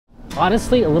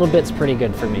Honestly, a little bit's pretty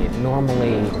good for me.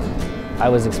 Normally, I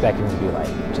was expecting to be like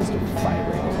just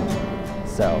vibrating.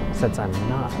 So since I'm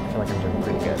not, I feel like I'm doing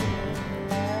pretty good.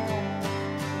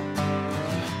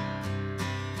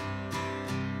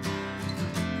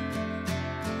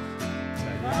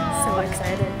 So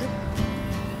excited.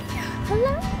 Yeah.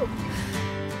 Hello.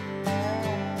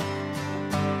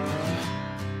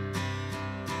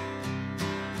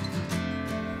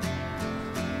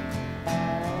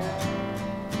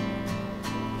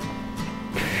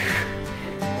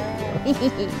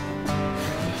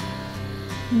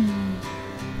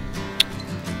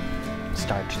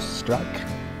 Starch struck,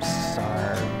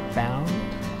 star bound.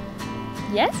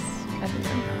 Yes? I don't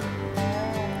know.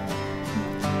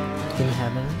 In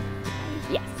heaven.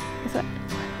 Yes. Guess what?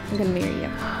 I'm gonna marry you.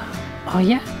 Oh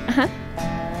yeah? Uh-huh.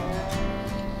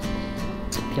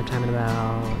 Do you have time in about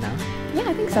an hour? Yeah,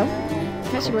 I think so.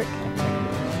 That should work.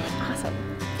 Awesome.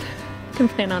 Can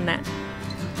plan on that.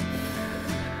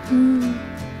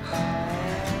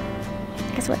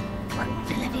 Guess what? I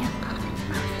love you. I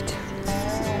love you too.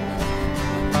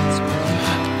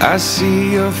 I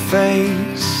see your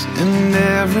face in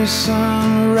every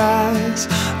sunrise.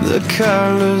 The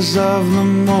colors of the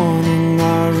morning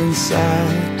are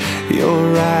inside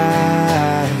your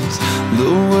eyes.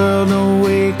 The world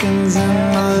awakens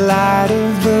in the light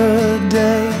of the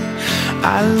day.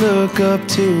 I look up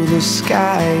to the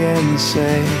sky and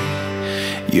say,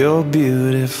 you're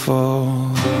beautiful.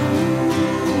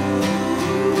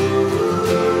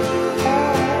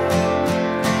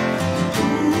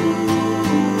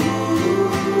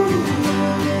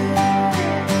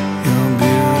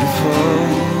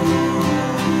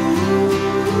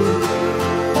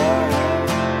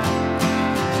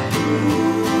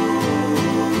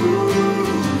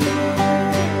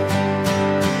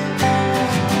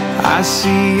 I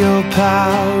see your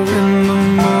power in the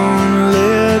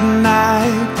moonlit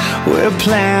night, where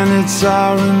planets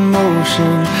are in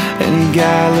motion and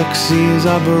galaxies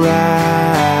are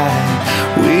bright.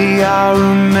 We are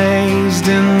amazed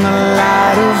in the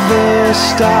light of the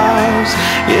stars.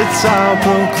 It's all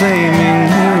proclaiming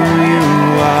who you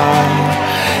are.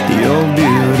 You're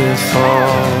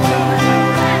beautiful.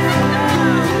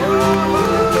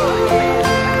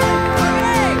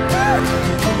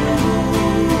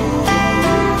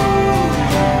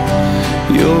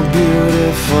 You're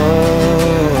beautiful.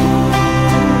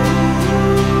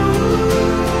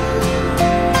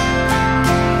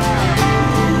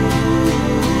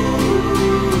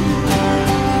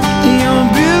 You're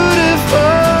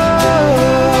beautiful.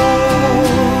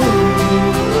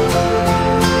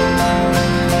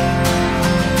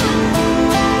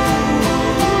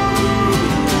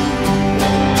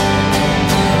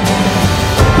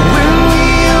 When we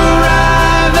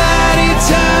arrive at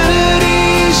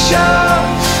eternity's shore,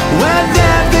 where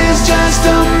death is just a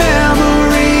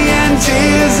memory and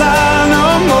tears are no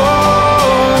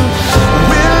more,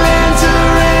 we'll enter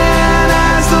in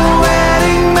as the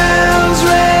wedding bells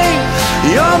ring.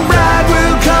 Your bride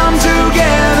will come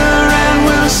together and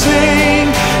we'll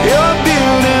sing. You're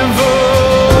beautiful.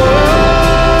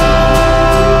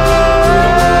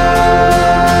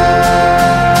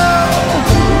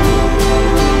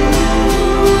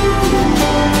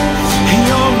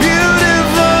 You're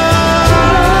beautiful.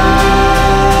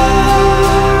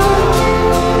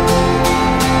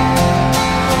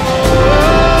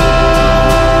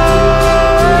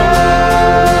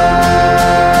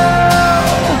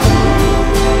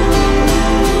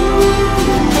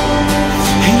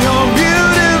 You're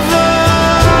beautiful.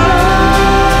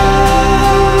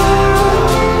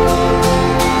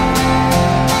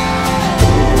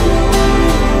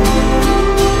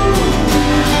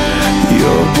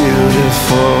 You're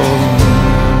beautiful.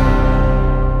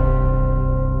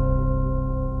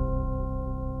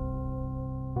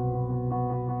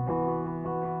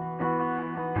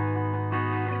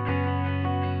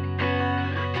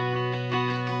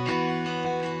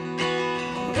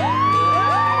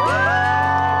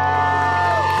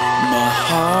 My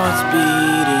heart's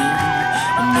beating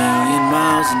a million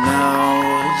miles an hour.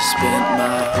 Spent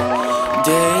my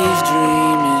days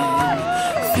dreaming.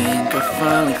 Think I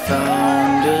finally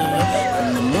found her. From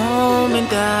the moment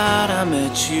that I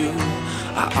met you,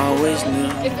 I always knew.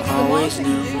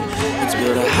 Let's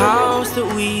build a house that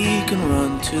we can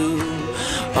run to.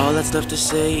 All that stuff to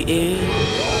say is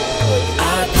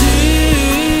I do.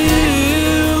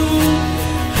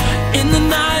 In the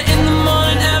night, in the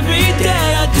morning, every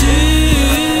day I do.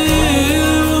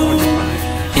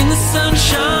 In the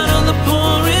sunshine, on the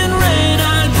pouring rain,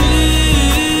 I do.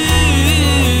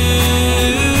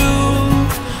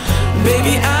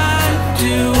 Baby, I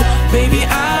do. Baby,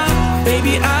 I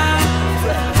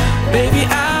baby,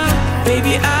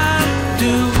 I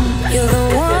do. You're the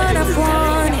one I've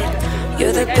wanted,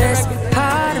 you're the best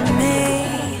part of me.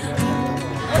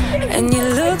 And you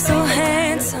look so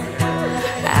handsome,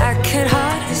 I could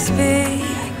hardly speak.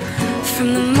 From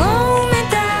the moment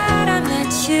that I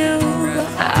met you,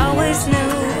 I always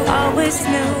knew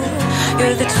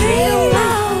you're the dream my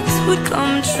hopes would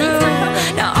come true.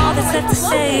 Now all that's left to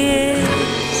say is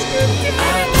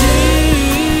I do.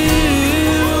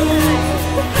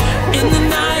 In the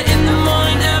night, in the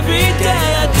morning, every day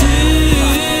I do.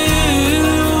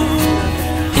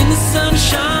 In the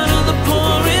sunshine or the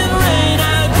pouring rain,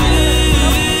 I do.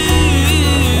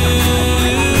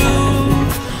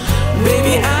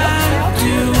 Baby, I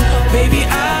do. Baby,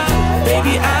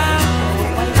 baby,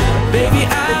 baby,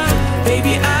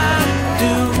 baby, I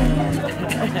do.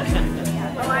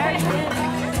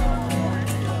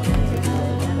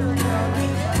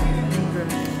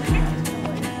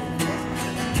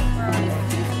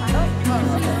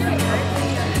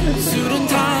 Suit and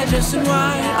tie, dress in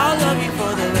white, I'll love you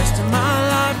for the rest of my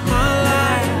life, my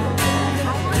life.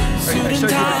 Suit and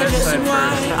tie, dress in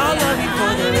white, I'll love you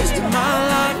for the rest of my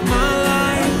life, my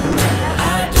life.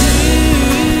 I do.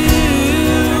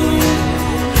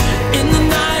 In the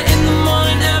night, in the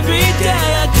morning, every day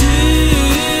I do.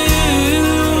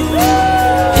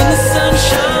 In the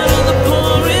sunshine or the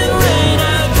pouring rain,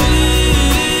 I do.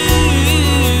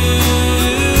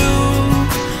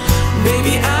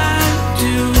 Baby, I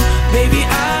do. Baby,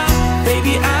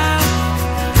 baby,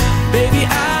 baby,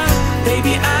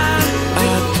 baby, I do.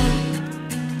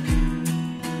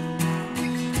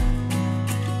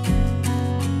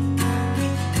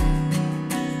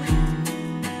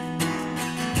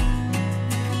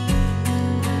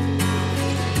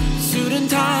 Suit and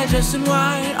tie, dress in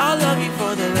white, I'll love you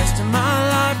for the rest of my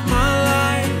life, my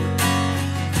life.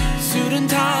 Suit and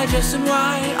tie, dress in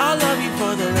white, I'll love you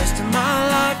for the rest of my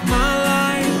life, my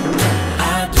life.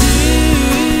 I do.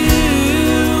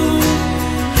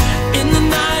 In the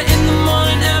night, in the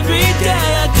morning, every day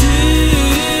I do.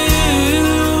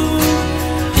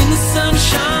 In the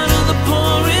sunshine or the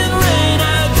pouring rain,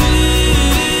 I do.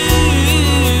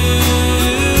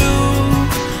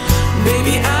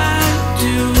 Baby, I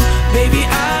do. Baby,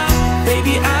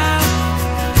 baby,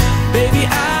 baby,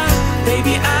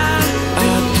 baby, I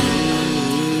do.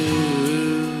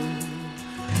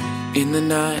 In the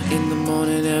night, in the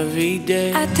morning, every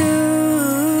day I do.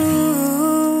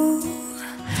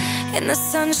 In the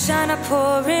sunshine or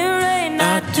pouring rain,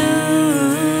 I do.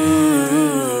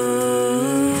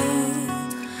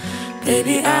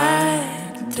 Baby, I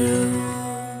do.